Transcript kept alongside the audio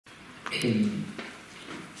Is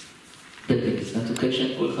that okay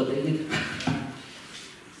שאני קורא לך דיוויד?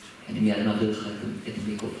 אני מיד מעביר לך את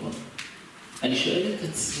המיקרופון. אני שואל את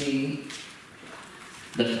עצמי,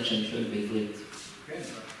 דווקא כשאני שואל בעברית,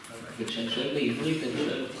 וכשאני שואל בעברית אני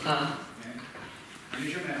שואל אותך,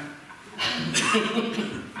 אני שומע.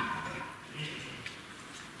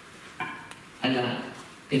 על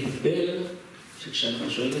ההבדל שכשאנחנו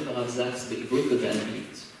שואלים את הרב זקס בעברית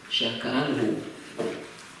ובאנגלית, שהקהל הוא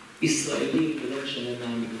ישראלי ולא משנה מה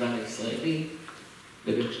המגוון הישראלי,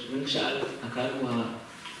 וכשהקהל הוא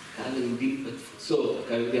הקהל היהודי בתפוצות,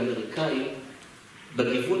 הקהל היהודי האמריקאי,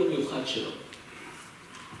 בגיוון המיוחד שלו.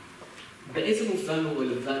 באיזה מובן הוא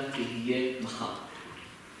רלוונטי יהיה מחר?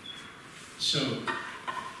 So,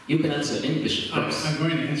 you can answer in English, of course. I'm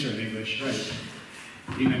going to answer in English, right.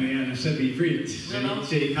 אם אני אנסה בעברית,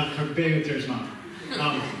 זה ייקח הרבה יותר זמן.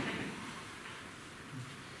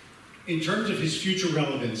 In terms of his future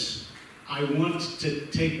relevance, I want to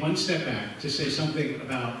take one step back to say something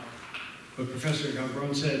about what Professor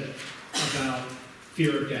Galbron said about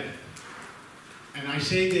fear of death. And I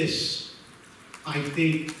say this, I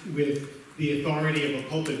think, with the authority of a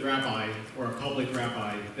pulpit rabbi or a public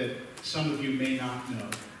rabbi that some of you may not know.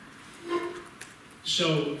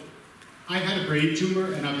 So, I've had a brain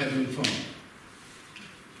tumor and I've had lymphoma.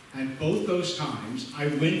 And both those times, I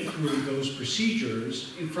went through those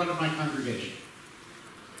procedures in front of my congregation.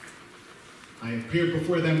 I appeared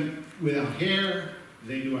before them without hair.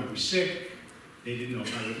 They knew I was sick. They didn't know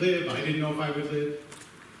if I would live. I didn't know if I would live.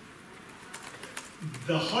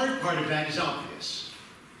 The hard part of that is obvious.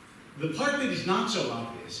 The part that is not so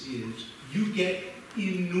obvious is you get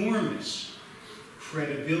enormous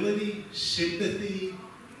credibility, sympathy,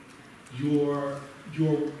 your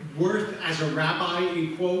worth as a rabbi,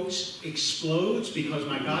 in quotes, explodes because,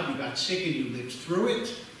 my God, you got sick and you lived through it.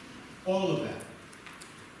 All of that.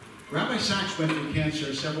 Rabbi Sachs went through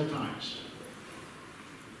cancer several times.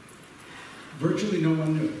 Virtually no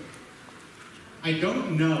one knew. I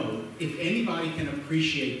don't know if anybody can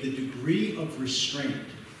appreciate the degree of restraint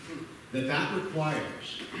that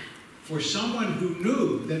requires for someone who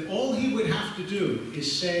knew that all he would have to do is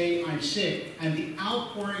say, I'm sick, and the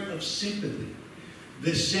outpouring of sympathy,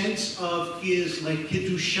 the sense of his, like,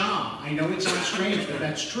 kiddusha, I know it sounds strange, but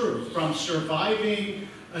that's true, from surviving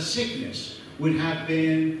a sickness would have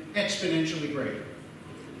been exponentially greater.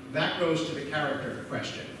 That goes to the character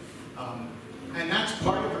question. And that's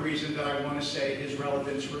part of the reason that I want to say his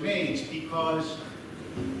relevance remains, because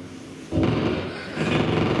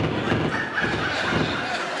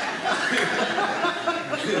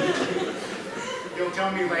you'll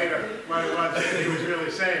tell me later what it was that he was really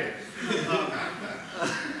saying.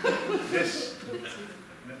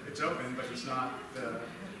 It's open, but it's not,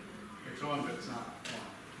 it's on, but it's not on.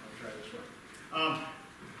 I'll try this one.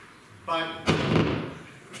 But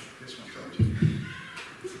this one's on too.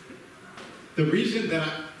 The reason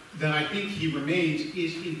that I think he remains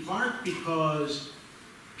is in part because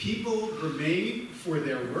people remain for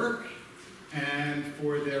their work and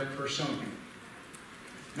for their persona.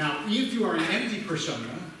 Now, if you are an empty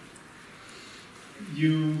persona,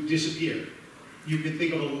 you disappear. You can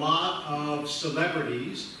think of a lot of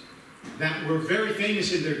celebrities that were very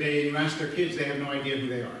famous in their day, and you ask their kids, they have no idea who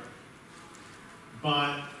they are.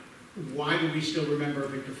 But why do we still remember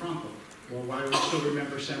Viktor Frankl? Or why do we still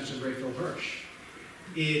remember Samson Raphael Hirsch?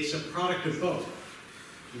 It's a product of both.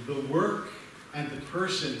 The work and the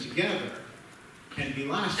person together can be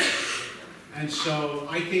lasting. And so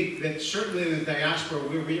I think that certainly in the diaspora,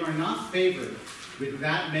 we are not favored with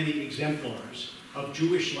that many exemplars of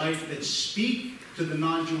Jewish life that speak to the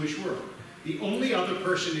non-Jewish world. The only other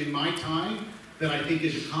person in my time that I think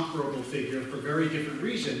is a comparable figure for very different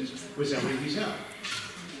reasons was Elie Wiesel.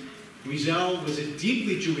 Wiesel was a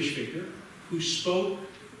deeply Jewish figure who spoke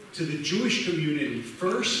to the Jewish community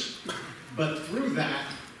first, but through that,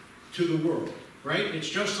 to the world, right? It's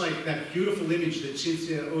just like that beautiful image that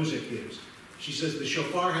Cynthia Ozick gives. She says the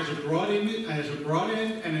shofar has a broad end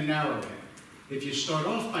and a narrow end. If you start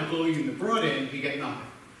off by blowing in the broad end, you get nothing.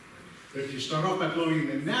 But if you start off by blowing in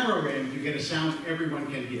the narrow end, you get a sound everyone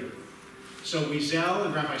can hear. So Wiesel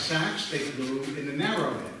and Rabbi Sachs, they blew in the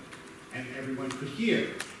narrow end, and everyone could hear.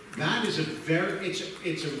 That is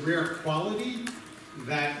it's a rare quality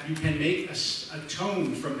that you can make a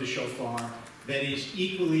tone from the shofar that is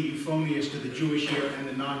equally euphonious to the Jewish ear and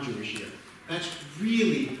the non-Jewish ear. That's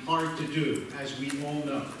really hard to do, as we all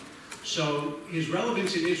know. So his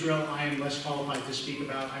relevance in Israel, I am less qualified to speak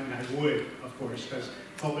about. I mean, I would, of course, because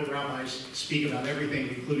pulpit rabbis speak about everything,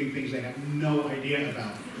 including things they have no idea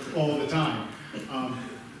about all the time.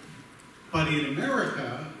 But in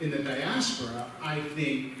America, in the diaspora, I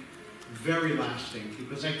think very lasting,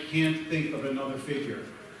 because I can't think of another figure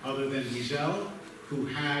other than Wiesel who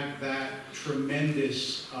had that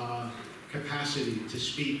tremendous capacity to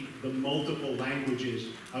speak the multiple languages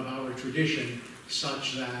of our tradition,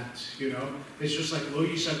 such that, you know, it's just like Lo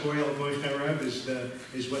Yisagoy El Goy Chereb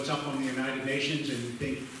is what's up on the United Nations, and you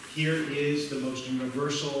think here is the most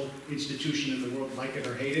universal institution in the world, like it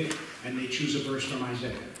or hate it, and they choose a verse from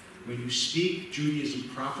Isaiah. When you speak Judaism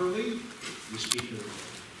properly, you speak the word.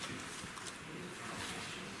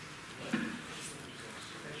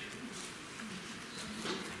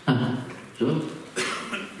 Sure.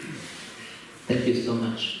 Thank you so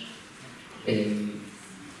much.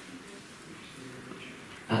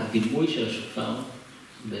 הדימוי של השופר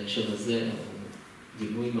בהקשר הזה הוא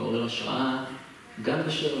דימוי מעורר השראה גם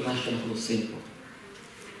בשביל מה שאנחנו עושים פה.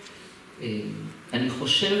 אני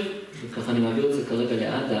חושב, וככה אני מעביר את זה כרגע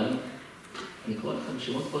לאדם, אני קורא לכם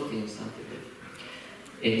שמות פרטיים, שמתי לב.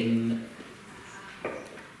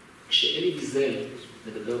 כשאלי ויזל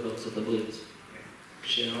מדבר בארצות הברית,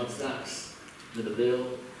 כשהרב זקס מדבר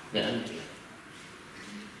באנגליה,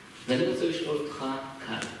 ואני רוצה לשאול אותך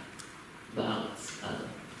כאן, בארץ, אדם,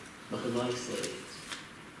 בחברה הישראלית,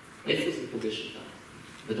 איפה זה פוגש אותך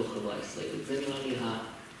בתוך חברה הישראלית? זה נראה לי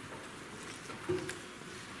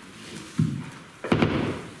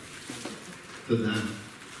תודה.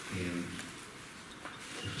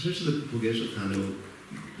 אני חושב שזה פוגש אותנו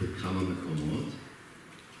בכמה מקומות,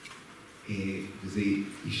 וזה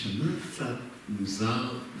יישמע קצת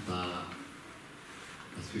מוזר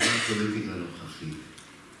בסביבה הפוליטית הנוכחית.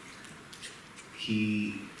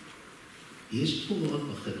 כי יש תמורות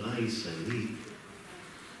בחברה הישראלית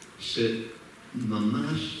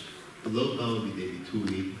שממש לא באו לידי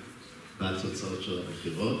ביטוי בתוצאות של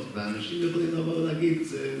הבחירות, ואנשים יכולים לבוא ולהגיד,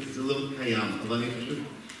 זה לא קיים, אבל אני חושב,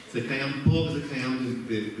 זה קיים פה וזה קיים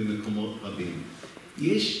במקומות רבים.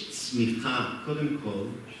 יש צמיחה, קודם כל,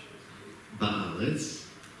 בארץ,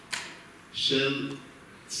 של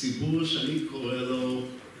ציבור שאני קורא לו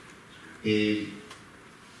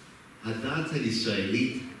הדת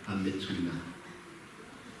הישראלית המתונה.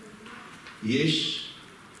 יש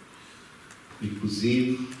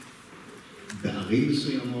ריכוזים בערים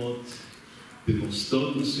מסוימות,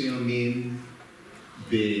 במוסדות מסוימים,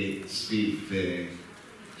 בסביב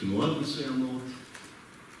תנועות מסוימות,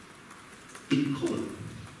 עם כל.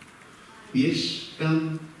 יש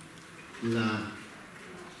גם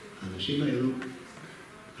לאנשים האלו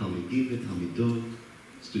תלמידים ותלמידות,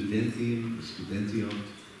 סטודנטים וסטודנטיות,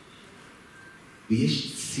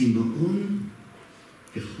 ויש צמאון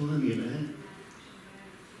ככל הנראה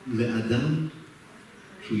לאדם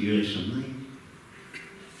שהוא ירא שמיים,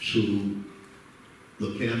 שהוא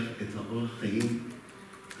לוקח את האורח חיים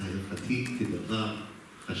ההלכתי כדבר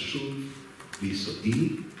חשוב ויסודי,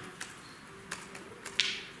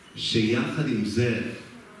 שיחד עם זה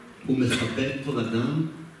הוא מכבד כל אדם,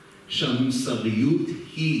 שהמוסריות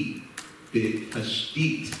היא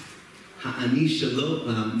בתשתית האני שלו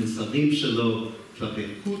והמסרים שלו כלפי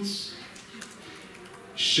חוץ,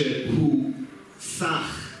 שהוא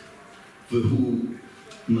צח והוא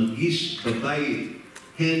מרגיש בבית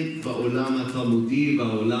הן בעולם התלמודי,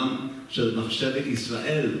 בעולם של מחשבת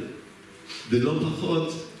ישראל, ולא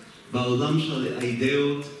פחות בעולם של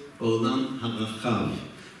האידאות, בעולם הרחב.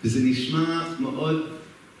 וזה נשמע מאוד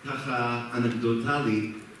ככה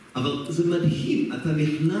אנקדוטלי, אבל זה מדהים, אתה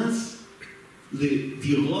נכנס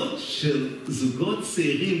לדירות של זוגות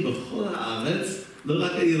צעירים בכל הארץ, לא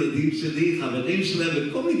רק הילדים שלי, חברים שלהם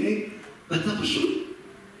וכל מיני, ואתה פשוט,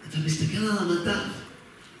 אתה מסתכל על המדף,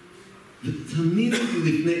 ותמיד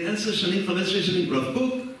לפני 10 שנים, 15 שנים, רב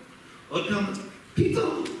קוק, עוד כמה,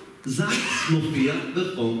 פתאום זקס מופיע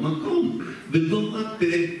בכל מקום, ולא רק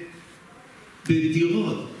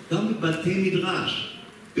בדירות, גם בבתי מדרש,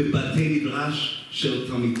 בבתי מדרש של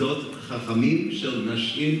תלמידות חכמים, של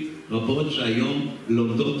נשים רבות שהיום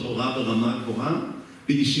לומדות תורה ברמה גבוהה,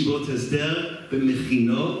 בישיבות הסדר,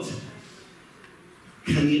 במכינות.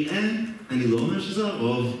 כנראה, אני לא אומר שזה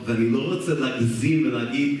הרוב, ואני לא רוצה להגזים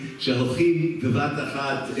ולהגיד שהולכים בבת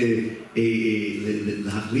אחת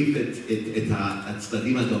להחליף את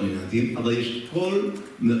הצדדים הדומיננטיים, אבל יש קול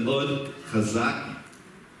מאוד חזק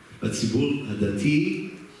בציבור הדתי,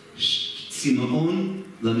 צמאון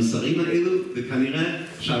למסרים האלו, וכנראה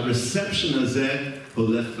שהרספשן הזה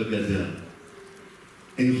הולך וגדל.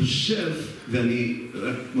 אני חושב, ואני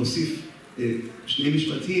רק מוסיף 2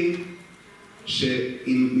 משפטים,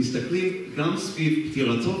 שאם מסתכלים גם סביב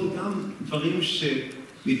פטירתו וגם דברים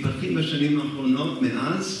שמתפתחים בשנים האחרונות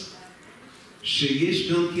מאז,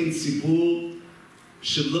 שיש גם כן ציבור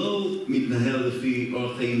שלא מתנהל לפי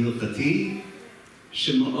אורח חיים הלכתי,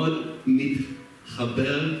 שמאוד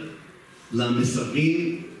מתחבר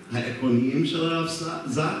למסרים העקרוניים של הרב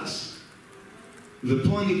זקס,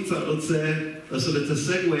 ופה אני קצת רוצה לעשות את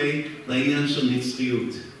הסגווי לעניין של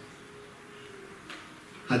נצחיות.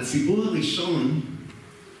 הציבור הראשון,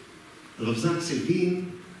 הרב זקס הבין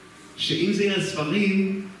שאם זה יהיה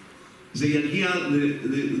ספרים, זה יגיע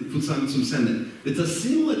לקבוצה מצומצמת.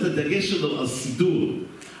 ותשימו את הדגש שלו על סידור,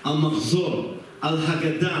 על מחזור, על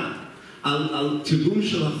הגדה, על תרגום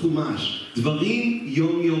של החומש, דברים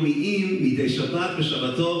יומיומיים מדי שבת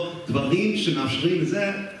ושבתו, דברים שמאפשרים,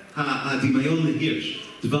 זה הדמיון להירש,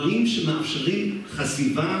 דברים שמאפשרים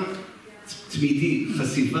חשיבה תמידית,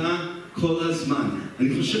 חשיבה כל הזמן.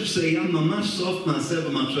 אני חושב שזה היה ממש סוף מעשה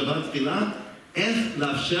במחשבה תחילה, איך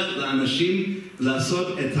לאפשר לאנשים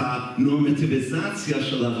לעשות את הנורמטיביזציה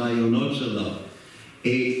של הרעיונות שלו.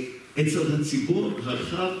 אצל הציבור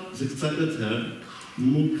הרחב זה קצת יותר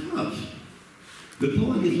מורכב.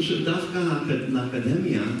 ופה אני חושב דווקא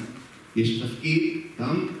לאקדמיה יש תפקיד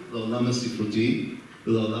גם לעולם הספרותי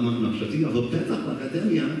ולעולם המחשבתי, אבל בטח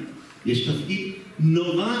לאקדמיה יש תפקיד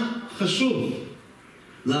נורא חשוב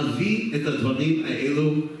להביא את הדברים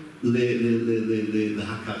האלו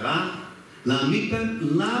להכרה, להעמיק בהם,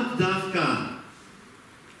 לאו דווקא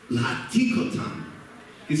להעתיק אותם,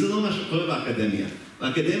 כי זה לא מה שקורה באקדמיה.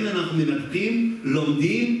 באקדמיה אנחנו מנתחים,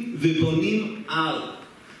 לומדים ובונים על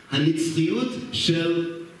הנצחיות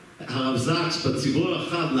של הרב זקס בציבור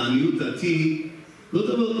הרחב לעניות דעתי,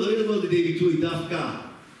 לא יבוא לידי ביטוי דווקא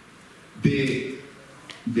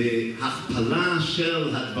בהכפלה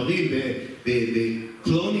של הדברים,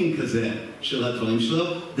 בקלונינג כזה של הדברים שלו,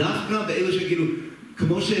 דווקא באלה שכאילו,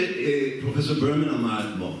 כמו שפרופסור ברמן אמר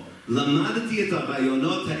אתמול, למדתי את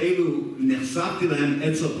הרעיונות האלו, נחשפתי להם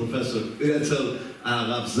אצל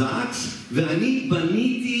הרב זקס, ואני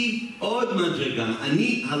בניתי עוד מדרגה,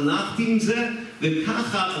 אני הלכתי עם זה,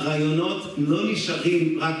 וככה הרעיונות לא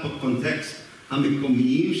נשארים רק בקונטקסט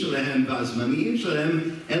המקומיים שלהם והזמניים שלהם,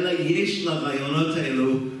 אלא יש לרעיונות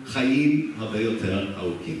האלו חיים הרבה יותר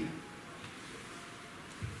ארוכים.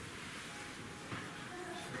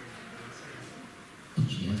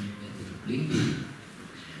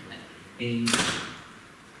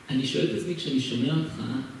 אני שואל את עצמי כשאני שומע אותך,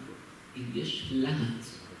 אם יש להט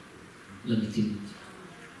למתינות.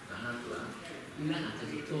 להט, אז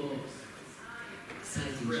אותו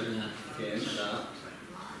סייטים של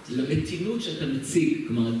למתינות שאתה מציג,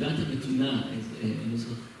 כלומר הדת המתונה, אני לא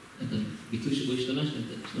זוכר את הביטוי שבו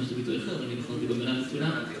השתמשת בביטוי אחר, אבל אני בחרתי במילה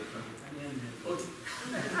מתונה.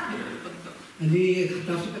 אני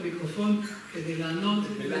חטפתי את המיקרופון כדי לענות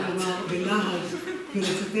ולומר בלהט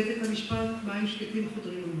ולצטט את המשפט מים שקטים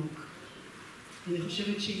חודרים עמוק. אני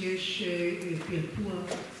חושבת שיש פעפוע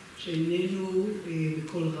שאיננו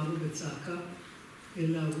בקול רם ובצעקה,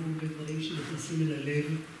 אלא הוא בדברים שנכנסים אל הלב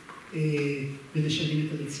ומשנים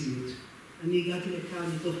את המציאות. אני הגעתי לכאן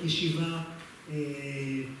מתוך ישיבה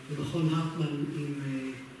במכון הרטמן עם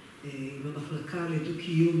המחלקה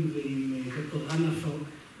לדו-קיום ועם דוקטור רנה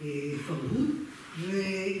פרהוד,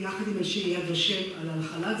 ויחד עם אנשי יד ושם על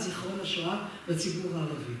הנחלת זיכרון השואה בציבור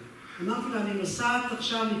הערבי. אמרתי לה, אני נוסעת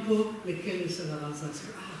עכשיו מפה לכנס על הרב זקס.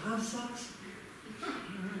 הרב זקס?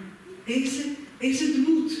 איזה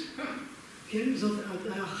דמות? כן, זאת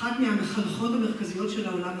אחת מהמחנכות המרכזיות של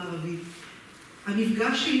העולם הערבי.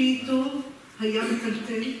 המפגש שלי איתו היה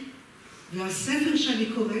מטלטל, והספר שאני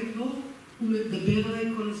קוראת בו, הוא מדבר עליי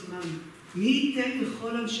כל הזמן. מי ייתן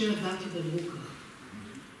וכל אנשי הדת ידברו כך.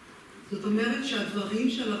 זאת אומרת שהדברים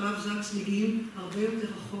של הרב זקס מגיעים הרבה יותר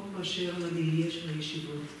רחוק מאשר על הנהיה של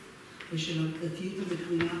הישיבות ושל הדתיות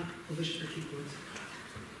המתונה חובשת הכיפות.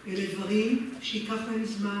 אלה דברים שיקח להם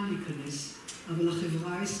זמן להיכנס, אבל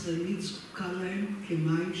החברה הישראלית זקוקה להם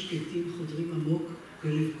כמים שקטים חודרים עמוק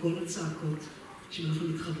בלב כל הצעקות. כשאנחנו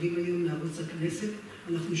מתחברים היום לערוץ הכנסת,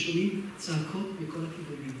 אנחנו שומעים צעקות מכל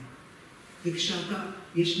הכיוונים. וכשאתה,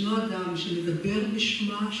 ישנו אדם שמדבר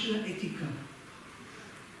בשמה של האתיקה,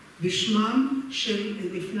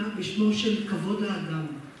 בשמו של כבוד האדם,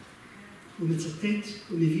 הוא מצטט,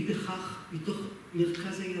 הוא מביא בכך מתוך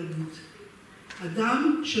מרכז היהדות.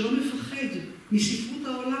 אדם שלא מפחד מספרות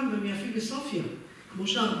העולם ומהפילוסופיה, כמו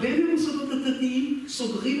שהרבה מהמוסדות הדתיים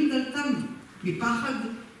סוגרים את דלתם, מפחד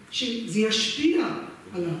שזה ישפיע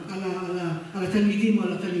על התלמידים או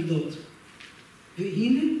על התלמידות.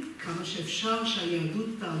 והנה כמה שאפשר שהיהדות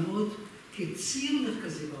תעמוד כציר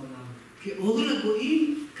מרכזי בעולם, כאור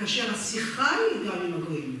לגויים, כאשר השיחה היא גם עם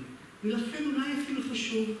הגויים. ולכן אולי אפילו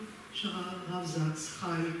חשוב שהרב זקס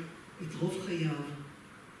חי את רוב חייו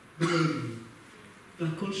בינינו.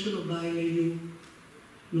 והקול שלו בא אלינו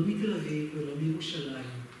לא מתל אביב ולא מירושלים,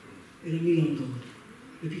 אלא מלונדון.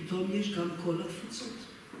 ופתאום יש גם קול התפוצות.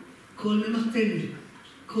 קול ממתנו,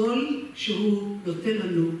 קול שהוא נותן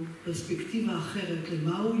לנו פרספקטיבה אחרת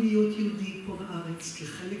למהו להיות יהודי פה בארץ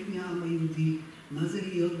כחלק מהעם היהודי, מה זה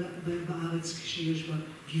להיות בארץ כשיש בה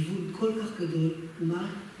גיוון כל כך גדול,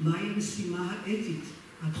 ומהי המשימה האתית,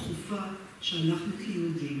 הדחופה שאנחנו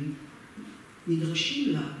כיהודים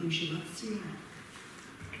נדרשים לה עם שיבת ציון.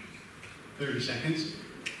 30 seconds.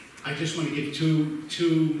 I just want to give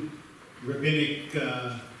two rabbinic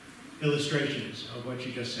illustrations of what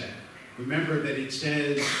you just said. Remember that it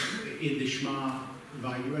says in the Shema,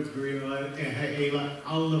 right?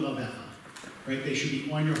 They should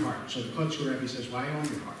be on your heart. So the Kotzer Rebbe says, why on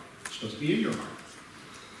your heart? It's supposed to be in your heart.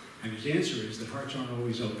 And his answer is that hearts aren't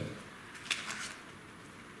always open.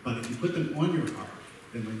 But if you put them on your heart,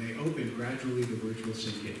 then when they open, gradually the words will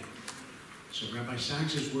sink in. So Rabbi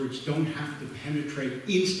Sachs's words don't have to penetrate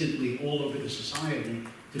instantly all over the society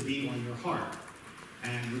to be on your heart.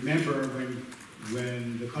 And remember,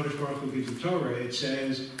 when the Kodesh Baruch Hu gives the Torah, it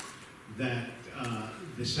says that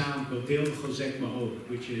the sound godel v'chozek ma'od,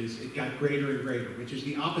 which is, it got greater and greater, which is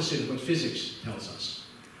the opposite of what physics tells us,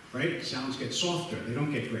 right? Sounds get softer, they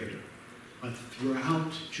don't get greater. But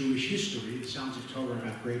throughout Jewish history, the sounds of Torah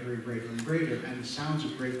got greater and greater and greater, and the sounds of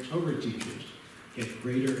great Torah teachers get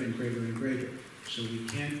greater and greater and greater. So we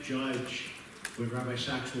can't judge what Rabbi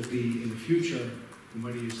Sachs will be in the future from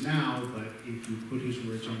what he is now, but if you put his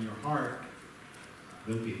words on your heart,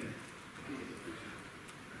 they'll be there.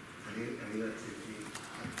 אני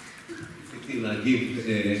רציתי להגיב,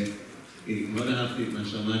 מאוד אהבתי את מה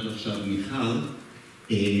שאמרת עכשיו מיכל,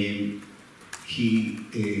 כי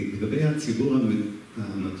לגבי הציבור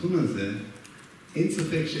המתון הזה, אין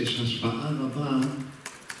ספק שיש השפעה רבה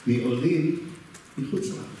מעולים מחוץ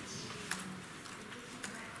לארץ.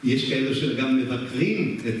 יש כאלה שגם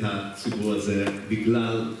מבקרים את הציבור הזה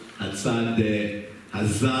בגלל הצד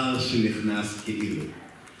הזר שנכנס כאילו.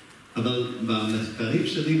 אבל במחקרים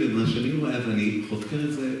שלי ומה שאני רואה, ואני חוקר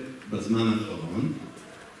את זה בזמן האחרון,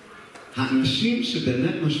 האנשים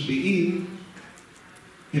שבאמת משפיעים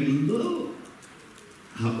הם לא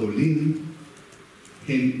העולים,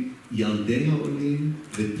 הם ילדי העולים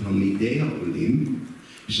ותלמידי העולים,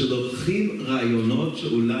 שלוקחים רעיונות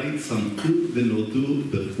שאולי צמחו ונולדו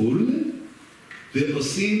בחו"ל,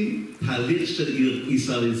 ועושים תהליך של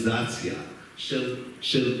ישראליזציה,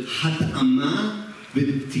 של התאמה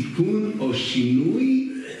ותיקון או שינוי,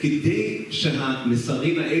 כדי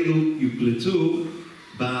שהמסרים האלו יוקלטו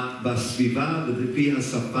בסביבה ולפי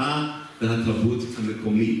השפה והתרבות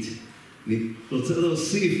המקומית. אני רוצה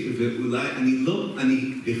להוסיף, ואולי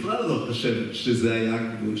אני בכלל לא חושב שזה היה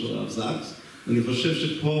הכיוון של הרב זקס, אני חושב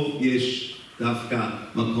שפה יש דווקא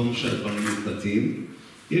מקום שהדברים מוקלטים.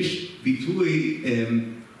 יש ביטוי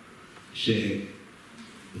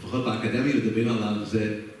שלפחות באקדמיה מדברים עליו,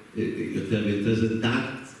 זה יותר ויותר, זה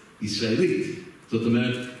דת ישראלית. זאת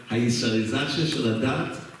אומרת, הישראליזציה של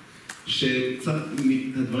הדת, שקצת,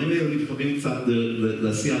 הדברים האלה מתקרבים קצת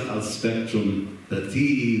לשיח על ספקטרום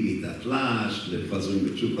דתי, מדתל"ש, לחזורים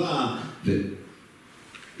בתשובה,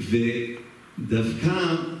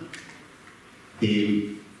 ודווקא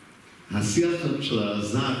השיח של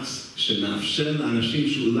הזקס, שמאפשר לאנשים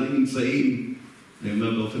שאולי נמצאים, אני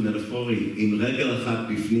אומר באופן מטאפורי, עם רגל אחת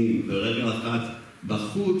בפנים ורגל אחת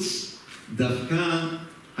בחוץ, דווקא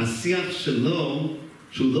השיח שלו,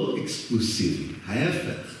 שהוא לא אקסקלוסיבי,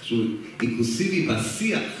 ההפך, שהוא אינקלוסיבי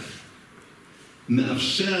בשיח,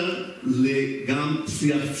 מאפשר גם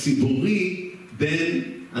שיח ציבורי בין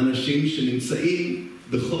אנשים שנמצאים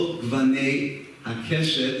בכל גווני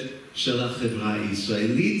הקשת של החברה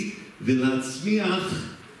הישראלית, ולהצמיח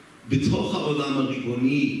בתוך העולם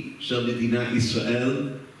הריבוני של מדינת ישראל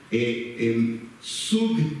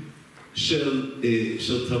סוג של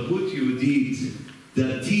תרבות יהודית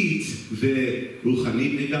דתית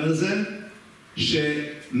ורוחנית נקרא לזה,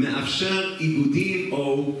 שמאפשר איגודים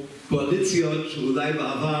או קואליציות שאולי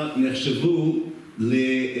בעבר נחשבו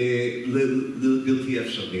לבלתי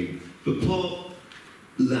אפשריים. ופה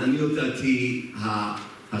לעניות דעתי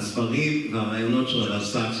הספרים והרעיונות של הרב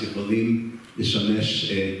סקס יכולים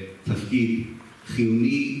לשמש תפקיד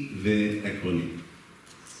חיוני ועקרוני.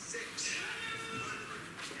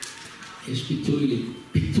 יש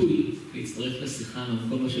פיתוי להצטרף לשיחה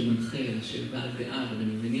מהמקום שמנחה, של בעל דעה, אבל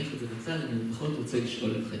אני מניח את זה בצד, אני בכל זאת רוצה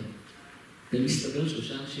לשאול אתכם. זה מסתבר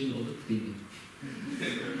 3 אנשים מאוד אופטימיים.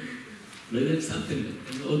 לא יודע אם שמתם לב,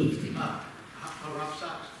 הם מאוד אופטימיים. הרב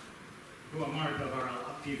סקס, הוא אמר דבר על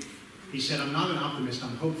אופטימי. He said, I'm not an optimist,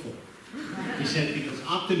 I'm hopeful. He said, because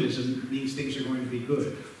optimism means things are going to be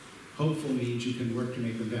good. Hopeful means you can work to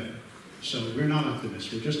make them better. So we're not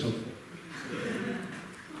optimists, we're just hopeful.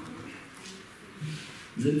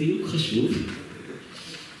 זה דיוק חשוב.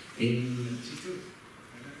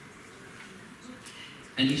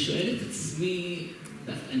 אני שואל את עצמי,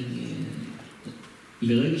 אני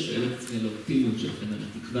לרגע שואל את עצמי על האופטימיות שלכם, על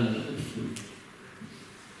התקווה, על האופול,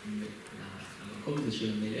 המקום הזה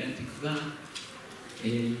של מלאי התקווה.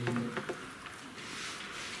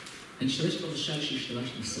 אני אשתמש במשל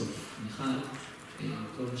שהשתמשת בסוף. מיכל,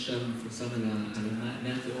 כל משל מפורסם על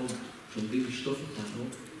מי התהום שעומדים לשטוף אותנו,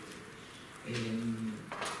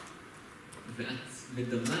 ואת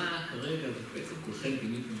מדמה כרגע, ובעצם כולכם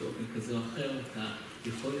גיניתם באופן כזה או אחר, את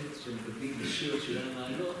היכולת של דוד לשיר את שירי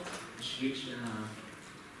המעלות, בשביל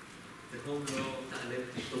שהתהום לא תעלה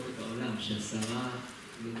ותשטוף את העולם, שהסערה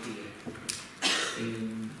לא תהיה.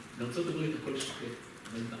 בארצות הברית הכל שקט,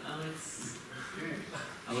 אבל בארץ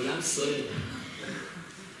העולם סוער.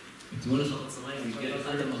 אתמול אחר הצהריים הגיע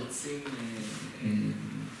אחד המרצים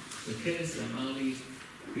בכנס ואמר לי,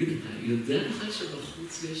 תגיד, אתה יודע בכלל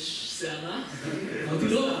שבחוץ יש סערה? אמרתי,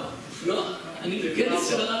 לא, אני בכנס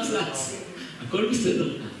של הרב זקס, הכל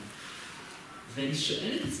בסדר כאן. ואני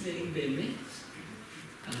שואל את עצמי אם באמת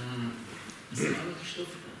הסערה לא תשטוף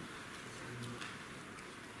אותה.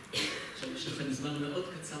 עכשיו יש לכם זמן מאוד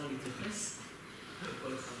קצר להתייחס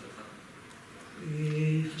לכל אחד ואחד.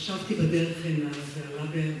 חשבתי בדרך הנה, ועלה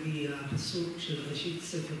בי הפסוק של ראשית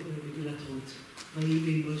ספר מגילת רות, ויהי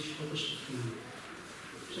ללמוד שפוט השופטים.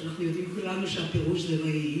 שאנחנו יודעים כולנו שהפירוש זה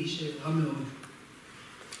ויהי, שרע מאוד.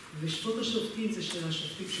 ושפוט השופטים זה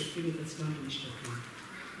שהשופטים שופטים את עצמם ומשתפים.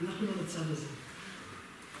 אנחנו במצב הזה.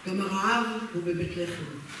 גם הרעב הוא בבית לחם.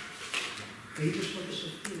 ויהי בשפוט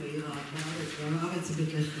השופטים, ויהי רעב בארץ, והארץ זה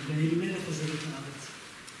בית לחם, ואלימלך עוזב את הארץ.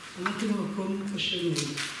 אנחנו במקום קשה מאוד.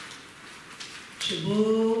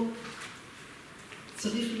 שבו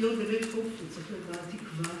צריך להיות באמת אופן, צריך לדעת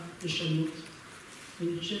תקווה לשנות.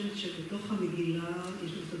 ואני חושבת שבתוך המגילה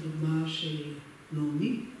יש לנו את הדוגמה של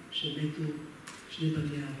נעמי, שמתו שני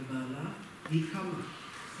בניה ובעלה, והיא קמה,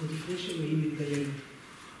 עוד לפני שאלוהים מתגלה.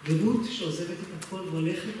 ורות שעוזבת את הכל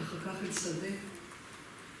והולכת אחר כך אל שדה,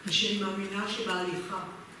 כשהיא מאמינה שבהליכה,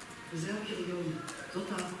 וזה הקריון,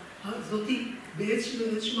 זאתי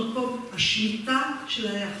באיזשהו מקום, השמיטה של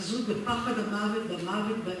ההיאחזות בפחד המוות,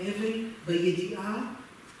 במוות, באבל, בידיעה,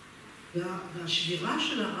 והשבירה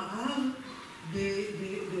של הרעב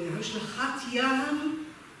בהשלכת יד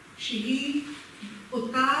שהיא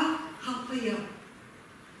אותה הרפיה.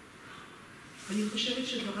 אני חושבת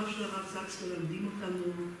שדבריו של הרב זקס מלמדים אותנו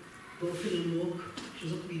באופן עמוק,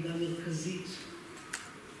 שזאת מידה מרכזית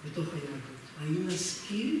בתוך היהדות. האם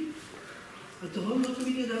נשכיל? התהום לא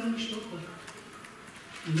תמיד ידענו לשלוט בה.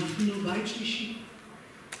 אנחנו בית שלישי.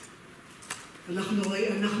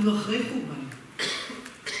 אנחנו אחרי חורבן.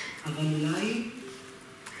 אבל אולי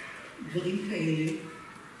דברים כאלה,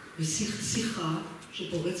 ושיחה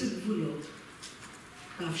שפורצת גבולות,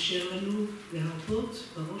 תאפשר לנו להרפות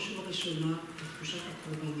בראש ובראשונה את תחושת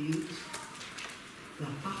הקורבניות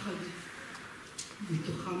והפחד,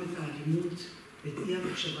 מתוכם את האלימות, את אי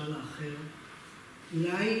המחשבה לאחר.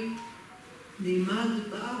 אולי נלמד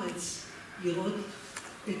בארץ לראות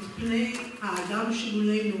את פני האדם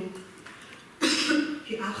שמולנו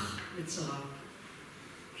כאח לצרה,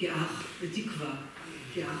 כאח לתקווה,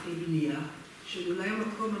 כאח לבנייה, של אולי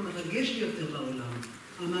המקום המרגש ביותר בעולם,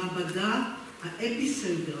 המעבדה,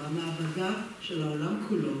 האפיסנטר, המעבדה של העולם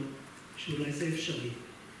כולו, שאולי זה אפשרי,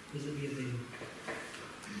 וזה בידינו.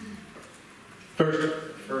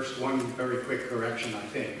 First, one very quick correction, I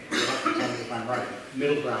think. You'll have to tell me if I'm right.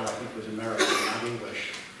 Middlebrow, I think, was American, not English.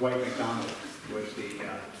 Dwight McDonald was the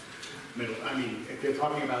middle. I mean, if you're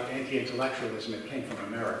talking about anti-intellectualism, it came from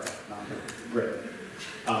America, not Britain.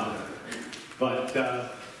 But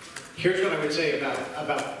here's what I would say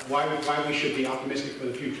about why we should be optimistic for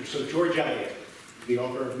the future. So George Eliot, the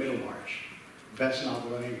author of Middlemarch, best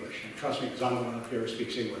novel in English, and trust me, because I'm the one up here who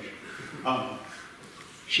speaks English.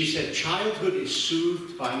 She said, childhood is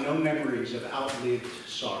soothed by no memories of outlived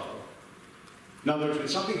sorrow. In other words, when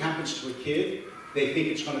something happens to a kid, they think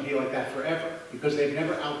it's going to be like that forever, because they've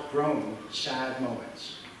never outgrown sad moments.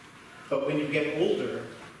 But when you get older,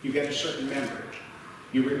 you get a certain memory.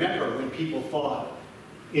 You remember when people thought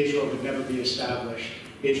Israel would never be established,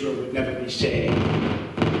 Israel would never be saved.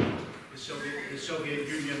 The Soviet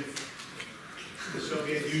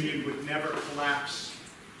Union would never collapse.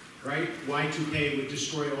 Right? Y2K would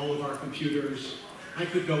destroy all of our computers. I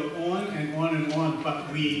could go on and on and on,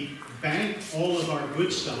 but we bank all of our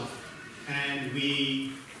good stuff, and we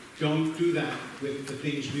don't do that with the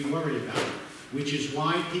things we worry about, which is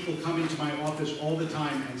why people come into my office all the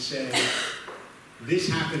time and say, this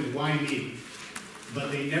happened, why me?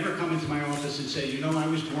 But they never come into my office and say, you know, I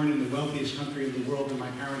was born in the wealthiest country in the world and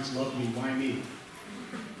my parents loved me, why me?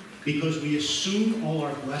 Because we assume all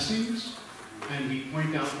our blessings, and we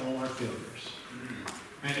point out all our failures.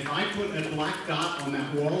 And if I put a black dot on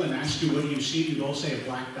that wall and ask you what do you see, you'd all say a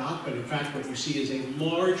black dot, but in fact what you see is a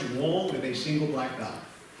large wall with a single black dot.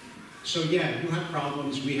 So yeah, you have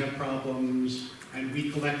problems, we have problems, and we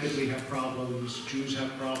collectively have problems, Jews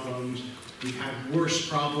have problems, we have worse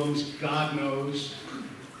problems, God knows.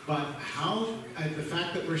 But how, the fact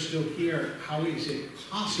that we're still here, how is it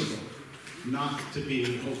possible not to be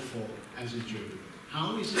hopeful as a Jew?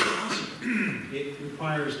 How is it possible? It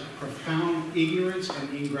requires a profound ignorance and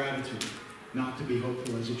ingratitude not to be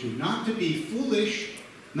hopeful as a Jew. Not to be foolish,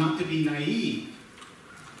 not to be naive,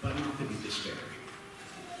 but not to be despairing.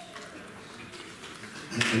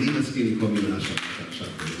 אני מסכים עם כל מילה שעכשיו.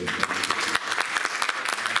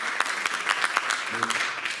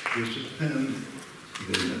 ברשותכם,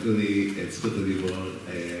 ונתנו לי את זכות הדיבור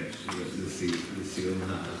לסיום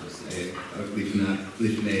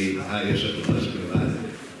לפני היושב-ראש בלבד.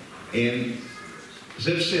 אני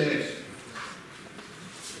חושב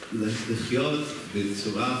שלחיות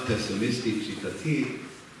בצורה פסימיסטית שיטתית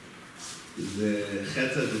זה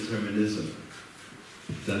חטא הדטרמיניזם.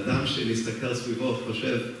 זה אדם שמסתכל סביבו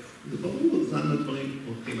חושב, זה ברור, לאן הדברים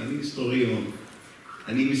הולכים. אני היסטוריון,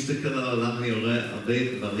 אני מסתכל על העולם, אני רואה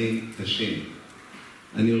הרבה דברים קשים.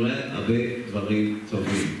 אני רואה הרבה דברים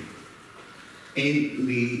טובים. אין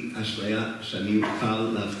לי אשליה שאני אוכל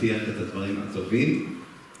להבטיח את הדברים הטובים,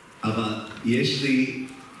 אבל יש לי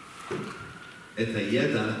את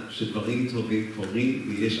הידע שדברים טובים קורים,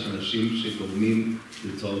 ויש אנשים שגורמים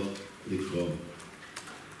לטוב לקרות.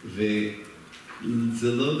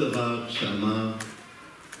 וזה לא דבר שאמר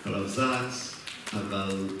הרב זקס,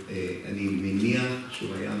 אבל אני מניח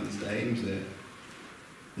שהוא היה מזדהה עם זה.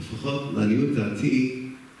 לפחות לעניות דעתי,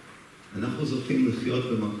 אנחנו זוכים לחיות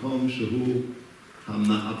במקום שהוא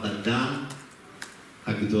המעבדה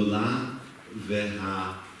הגדולה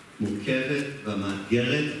והמורכבת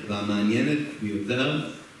והמאתגרת והמעניינת ביותר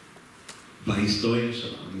בהיסטוריה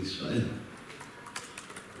של עם ישראל.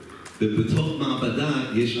 ובתוך מעבדה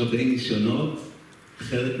יש הרבה ניסיונות,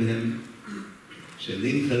 חלק מהם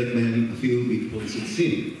שלים, חלק מהם אפילו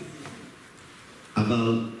מתפוצצים.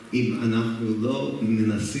 אבל אם אנחנו לא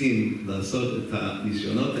מנסים לעשות את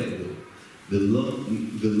הניסיונות האלו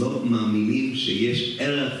ולא מאמינים שיש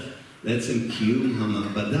ערך לעצם קיום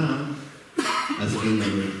המעבדה, אז אין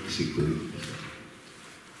לנו סיכוי.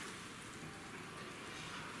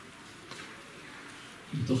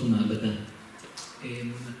 בתוך המעבדה.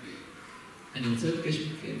 אני רוצה לבקש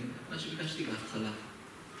מכם מה שביקשתי בהתחלה.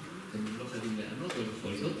 אתם לא חייבים לענות, אבל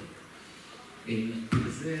בכל זאת.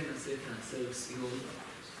 בזה נעשה את הסרט סיום.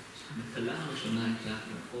 המטלה הראשונה הייתה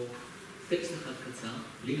לבחור טקסט אחד קצר,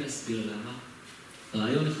 בלי להסביר למה,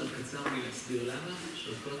 רעיון אחד קצר בלי להסביר למה,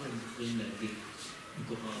 שאותו אתם יכולים להגיד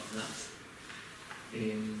מתוך הרב זקס.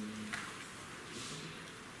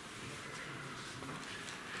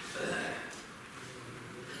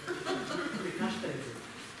 ביקשת את זה.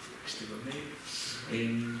 ביקשתי במייל.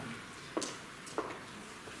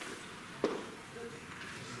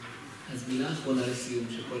 אז מילה אחרונה לסיום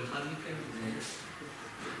של כל אחד מכם.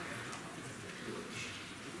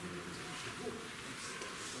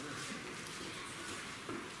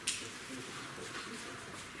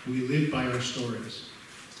 We live by our stories.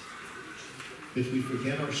 If we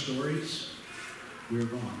forget our stories, we're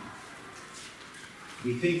wrong.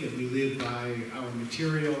 We think that we live by our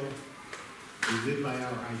material, we live by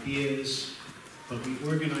our ideas, but we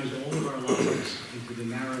organize all of our lives into the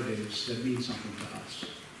narratives that mean something to us.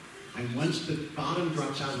 And once the bottom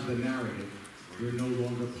drops out of the narrative, we're no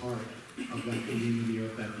longer part of that community or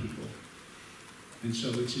of that people. And so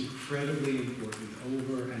it's incredibly important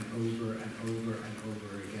over and over and over and over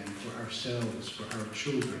again for ourselves, for our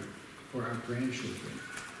children, for our grandchildren,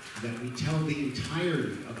 that we tell the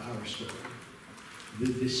entirety of our story.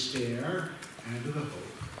 The despair and the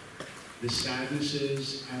hope, the sadnesses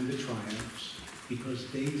and the triumphs, because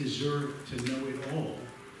they deserve to know it all,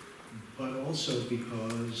 but also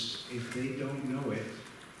because if they don't know it,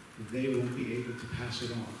 they won't be able to pass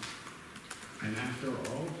it on. And after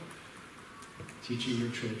all, teaching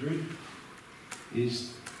your children is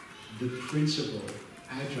the principal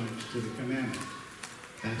adjunct to the commandment.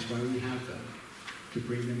 That's why we have them, to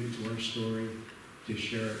bring them into our story, to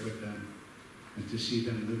share it with them, and to see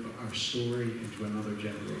them live our story into another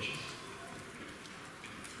generation.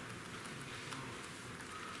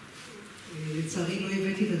 לצערי לא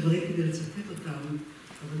הבאתי את הדברים כדי לצטט אותם,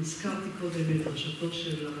 אבל הזכרתי קודם את דרשתו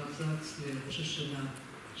של הרב זקס לראש השנה,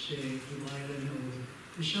 שדומה אלינו מאוד.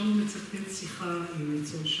 ושם הוא מצטט שיחה עם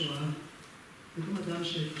ניצול שואה, וגם אדם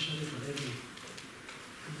שחשב את הרבי.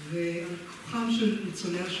 ועל כוחם של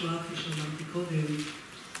ניצולי השואה, כפי שאמרתי קודם,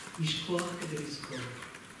 לשכוח כדי לזכור.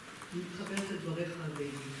 אני מתחברת לדבריך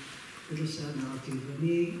בנושא הנרטיב.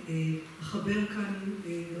 ואני אחבר כאן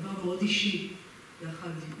דבר מאוד אישי, יחד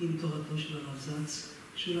עם תורתו של הרב זץ,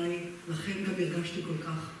 שאולי לכן גם הרגשתי כל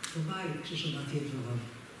כך בבית כששמעתי את דבריו.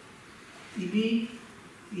 אמי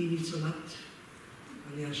היא ניצולת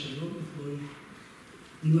עליה שלום, אתמול,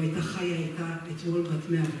 אם הייתה חיה, הייתה אתמול בת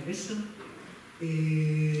 110.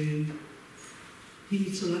 היא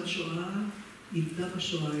ניצולת שואה, איבדה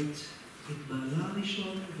בשואה את בעלה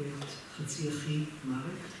הראשון ואת חצי אחי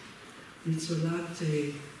מרק. ניצולת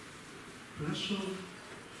פלשוב,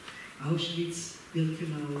 אושוויץ,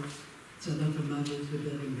 בירקנאו, צעדת המוות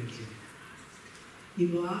וברלין-בלזן. היא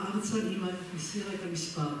באה ארצה, אמא הסירה את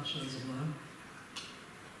המספר שאת זוהה,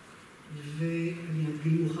 ואני עד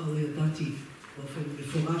גיל מאוחר לא ידעתי באופן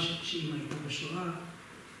מפורש שאמא הייתה בשואה,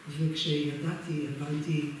 וכשידעתי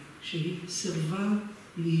הבנתי שהיא סירבה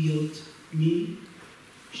להיות מי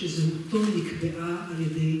שזהותו נקבעה על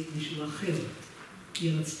ידי מישהו אחר.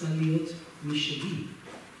 היא רצתה להיות מי שהיא.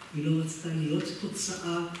 היא לא רצתה להיות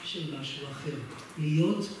תוצאה של משהו אחר.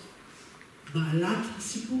 להיות בעלת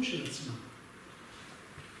הסיפור של עצמה.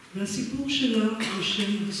 והסיפור שלה הוא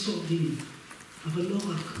של השורדים, אבל לא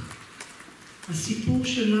רק. הסיפור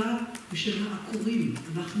שלה הוא של העקורים.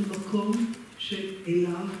 אנחנו מקום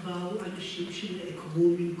שאליו באו אנשים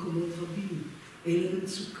שנעקרו ממקומות רבים. אלה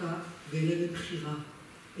במצוקה ואלה בבחירה.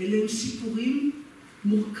 אלה הם סיפורים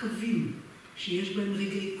מורכבים, שיש בהם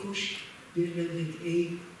רגעי קושי ויש בהם רגעי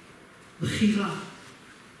בחירה.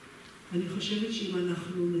 אני חושבת שאם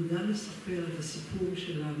אנחנו נדע לספר את הסיפור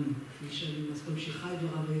שלנו, כפי שאני ממשיכה את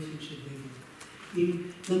דבריו היפים של דוד, אם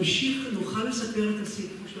נוכל לספר את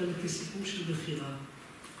הסיפור שלנו כסיפור של בחירה,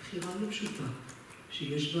 בחירה לא פשוטה,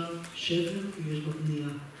 שיש בה שבר ויש בה בנייה,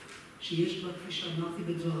 שיש בה, כפי שאמרתי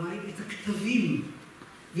בדבריי, את הכתבים,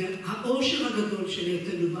 והאושר הגדול של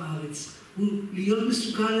היותנו בארץ הוא להיות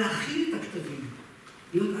מסוגל להכיל את הכתבים,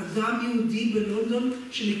 להיות אדם יהודי בלונדון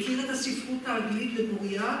שמכיר את הספרות האנגלית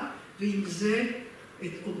לבוריה, ועם זה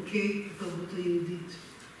את עומקי התרבות היהודית.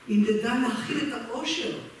 אם נדע להכיל את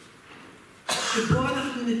האושר שבו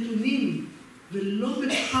אנחנו נתונים, ולא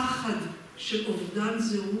בפחד של אובדן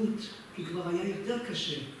זהות, כי כבר היה יותר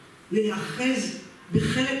קשה, להיאחז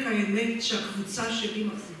בחלק האמת שהקבוצה שלי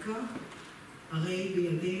מחזיקה, הרי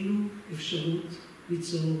בידינו אפשרות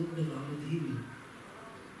ליצור דבר מדהים,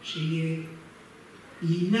 שיהיה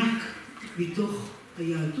ינק מתוך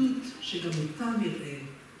היהדות שגם אותה נראה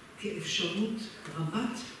כאפשרות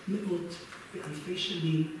רבת מאות ואלפי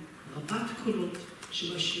שנים, רבת קולות,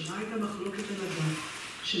 שמשאירה את המחלוקת על הדת,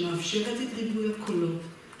 שמאפשרת את ריבוי הקולות,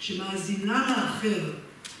 שמאזינה לאחר,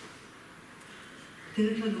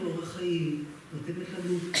 נותנת לנו אורח חיים, נותנת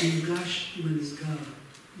לנו מפגש עם הנסגר,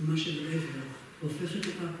 עם מה שמעבר, והופכת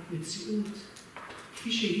את המציאות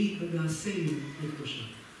כפי שהיא במעשינו לקדושה.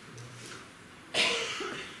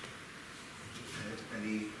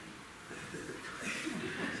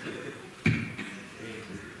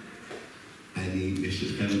 אני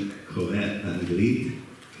ברשותכם קורא באנגלית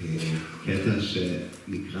קטע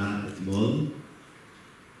שנקרא אתמול,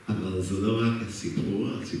 אבל זה לא רק הסיפור,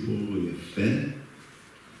 הסיפור הוא יפה,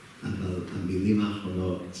 אבל המילים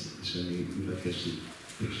האחרונות שאני מבקש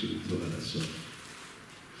שתקשיבו טוב עד הסוף.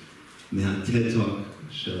 מהטד טוק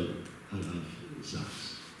של הרב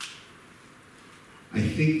זץ. I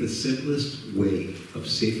think the simplest way of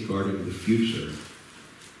safeguarding the future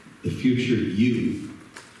you,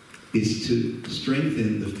 is to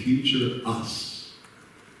strengthen the future us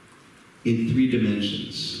in 3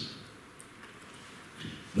 dimensions.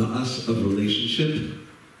 The us of relationship,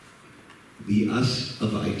 the us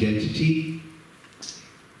of identity,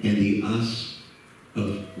 and the us of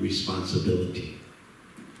responsibility.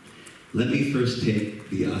 Let me first take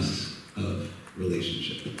the us of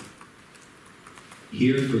relationship.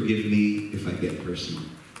 Here, forgive me if I get personal.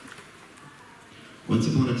 Once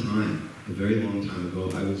upon a time, a very long time ago,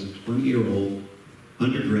 I was a 20-year-old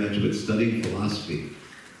undergraduate studying philosophy.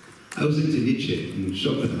 I was into Nietzsche and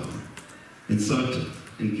Schopenhauer and Sartre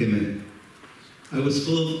and Kemen. I was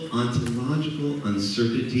full of ontological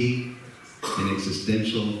uncertainty and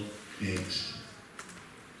existential angst.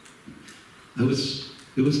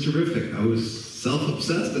 It was terrific. I was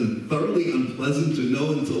self-obsessed and thoroughly unpleasant to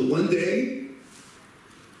know until one day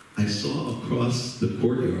I saw across the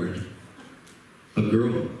courtyard a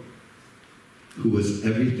girl who was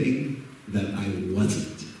everything that I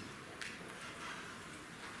wasn't.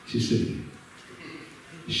 She's sitting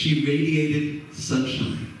there. She radiated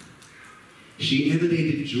sunshine. She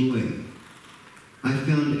emanated joy. I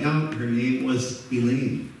found out her name was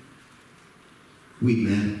Elaine. We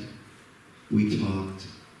met, we talked,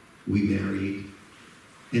 we married,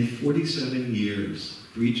 and 47 years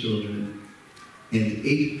 3 children, and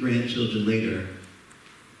 8 grandchildren later,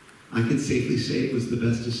 I can safely say it was the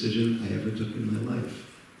best decision I ever took in my life.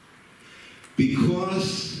 Because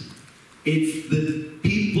it's the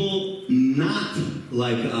people not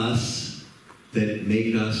like us that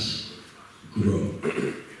make us grow.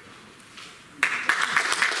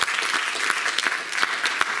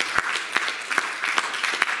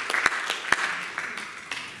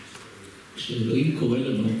 כשאלוהים קורא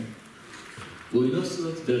לנו, הוא אינו עושה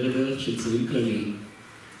זאת דרך של צווים כלליים.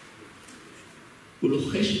 הוא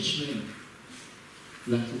לוחש את שמנו.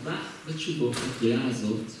 והתשובה בתשובות, הקריאה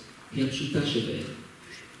הזאת, היא הפשוטה שבהם.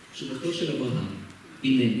 תשובתו של אברהם,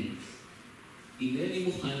 הנני. הנני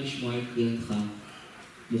מוכן לשמוע את קריאתך,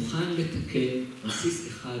 מוכן לתקן רסיס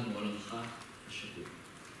אחד מעולמך השגור.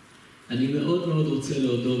 אני מאוד מאוד רוצה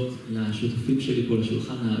להודות לשותפים שלי פה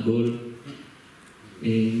לשולחן העגול,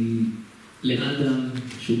 לאדם,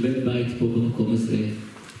 שהוא בן בית פה במקום הזה,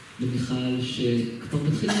 למיכל שכבר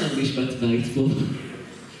מתחילים להרגיש בת בית פה,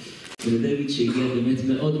 ולדויד שהגיע באמת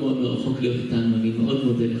מאוד מאוד מרחוק להיות איתנו. אני מאוד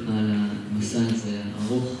מודה לך על המסע הזה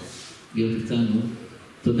הארוך להיות איתנו.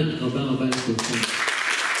 תודה רבה רבה לכולכם.